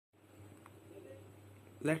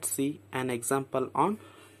Let's see an example on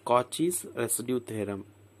Cauchy's residue theorem.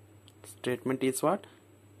 Statement is what?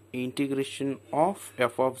 Integration of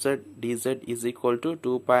f of z dz is equal to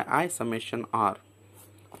 2 pi I summation r,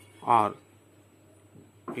 or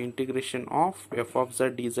integration of f of z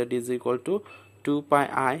dz is equal to 2 pi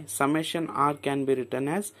I summation r can be written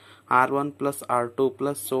as r1 plus r2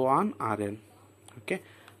 plus so on rn. Okay,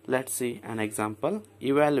 let's see an example.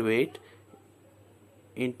 Evaluate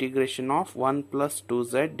integration of 1 plus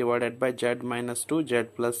 2z divided by z minus 2 z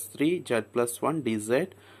plus 3 z plus 1 dz,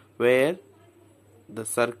 where the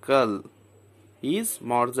circle is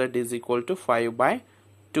mod z is equal to 5 by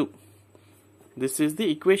 2. This is the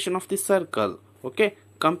equation of the circle. Okay,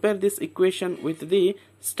 compare this equation with the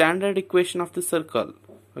standard equation of the circle.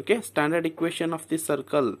 Okay, standard equation of the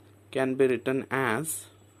circle can be written as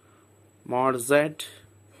mod z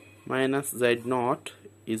minus z naught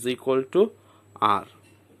is equal to r.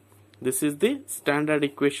 This is the standard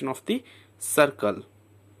equation of the circle.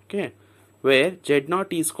 Okay, where z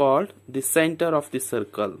naught is called the center of the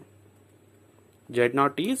circle. Z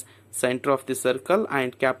naught is center of the circle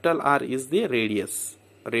and capital R is the radius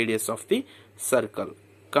of the circle.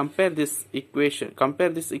 Compare this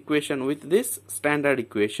equation with this standard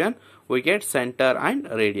equation. We get center and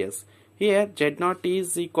radius. Here z naught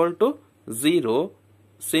is equal to 0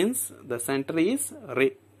 since the center is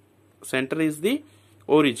the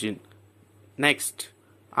origin. Next,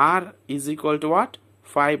 r is equal to what?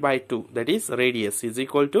 5 by 2, that is radius is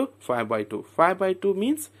equal to 5 by 2. 5 by 2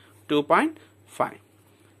 means 2.5.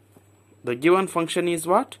 The given function is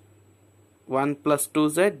what? 1 plus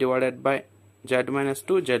 2z divided by z minus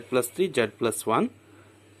 2, z plus 3, z plus 1.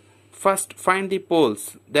 First find the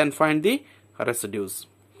poles, then find the residues.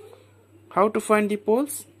 How to find the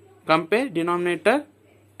poles? Compare denominator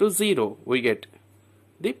to 0. We get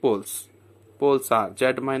the poles. Poles are z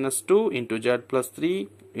minus 2 into z plus 3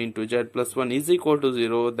 into z plus 1 is equal to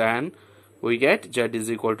 0. Then we get z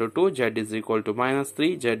is equal to 2, z is equal to minus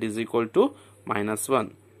 3, z is equal to minus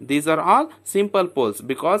 1. These are all simple poles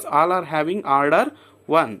because all are having order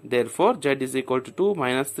 1. Therefore, z is equal to 2,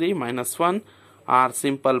 minus 3, minus 1 are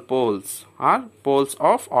simple poles, are poles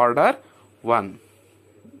of order 1.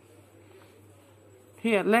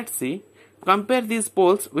 Here, let's see. Compare these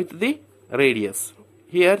poles with the radius.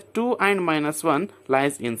 Here 2 and minus 1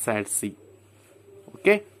 lies inside C.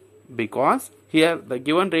 Okay, because here the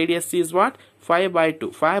given radius is what? 5 by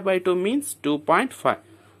 2. 5 by 2 means 2.5.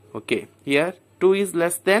 Okay, here 2 is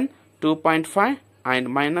less than 2.5 and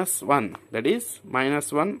minus 1, that is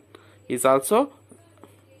minus 1 is also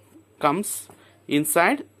comes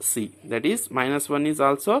inside C. That is minus 1 is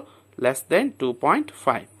also less than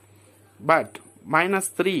 2.5. But minus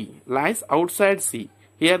 3 lies outside C.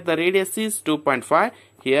 Here the radius is 2.5.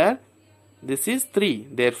 Here this is 3.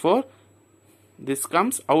 Therefore, this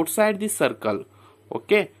comes outside the circle.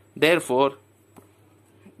 Okay. Therefore,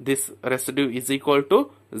 this residue is equal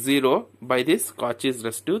to 0 by this Cauchy's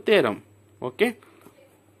residue theorem. Okay.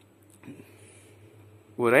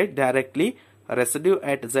 We write directly residue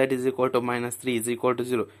at z is equal to minus 3 is equal to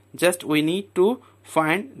 0. Just we need to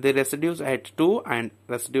find the residues at 2 and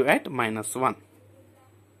residue at minus 1.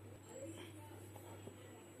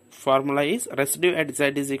 Formula is residue at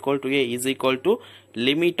z is equal to a is equal to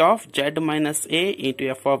limit of z minus a into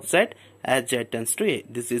f of z as z tends to a.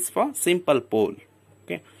 This is for simple pole.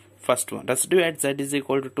 Okay. First one, residue at z is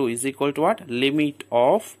equal to 2 is equal to what? Limit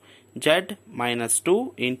of z minus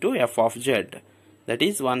 2 into f of z. That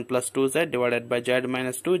is 1 plus 2z divided by z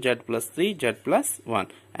minus 2, z plus 3, z plus 1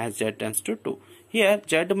 as z tends to 2. Here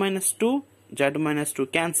z minus 2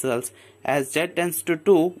 cancels. As z tends to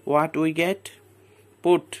 2, what we get?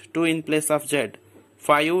 Put 2 in place of z.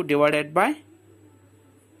 5 divided by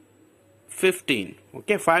 15.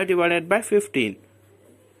 Okay, 5 divided by 15.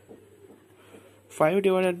 5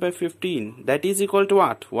 divided by 15. That is equal to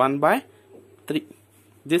what? 1 by 3.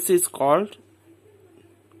 This is call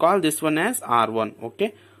this one as R1.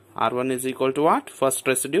 Okay, R1 is equal to what? First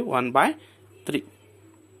residue 1 by 3.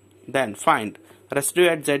 Then find residue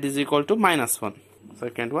at z is equal to minus 1.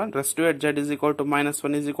 Second one, residue at z is equal to minus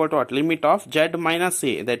 1 is equal to what? Limit of z minus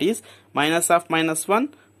a, that is minus of minus 1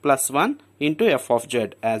 plus 1 into f of z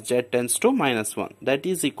as z tends to minus 1. That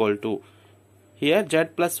is equal to, here z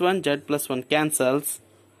plus 1 cancels.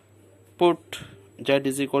 Put z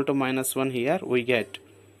is equal to minus 1 here. We get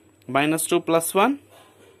minus 2 plus 1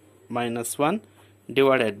 minus 1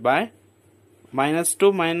 divided by minus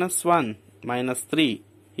 2 minus 1 minus 3.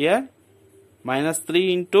 Here minus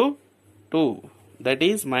 3 into 2, that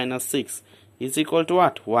is minus 6 is equal to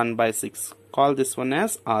what? 1 by 6. Call this one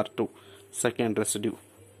as R2, second residue.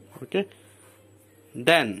 Okay.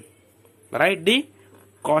 Then write the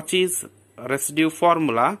Cauchy's residue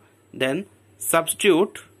formula, then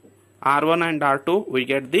substitute R1 and R2, we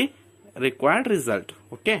get the required result.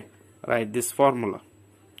 Okay, write this formula.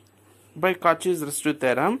 By Cauchy's residue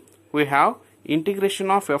theorem, we have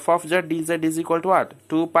integration of f of z dz is equal to what?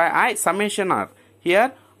 2 pi I summation r.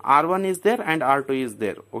 Here R1 is there and R2 is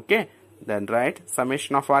there. Okay, then write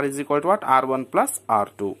summation of r is equal to what? R1 plus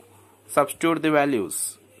R2. Substitute the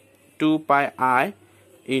values. 2 pi I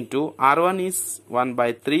into R1 is 1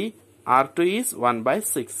 by 3, R2 is 1 by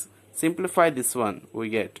 6. Simplify this one, we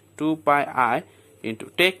get 2 pi I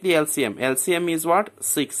into, take the LCM. LCM is what?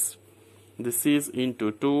 6. This is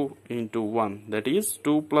into 2 into 1, that is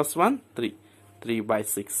 2 plus 1, 3. 3 by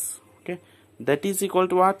 6. Okay, that is equal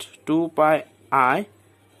to what? 2 pi I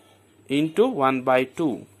into 1 by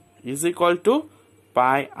 2 is equal to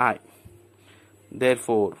pi I.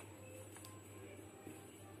 Therefore,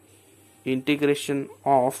 integration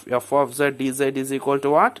of f of z dz is equal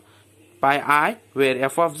to what? Pi I, where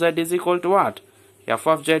f of z is equal to what? F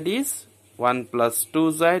of z is 1 plus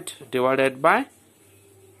 2z divided by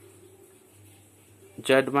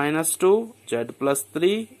z minus 2, z plus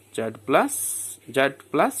 3, z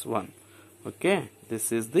plus 1. Okay,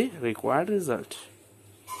 this is the required result.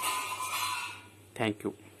 Thank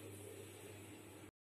you.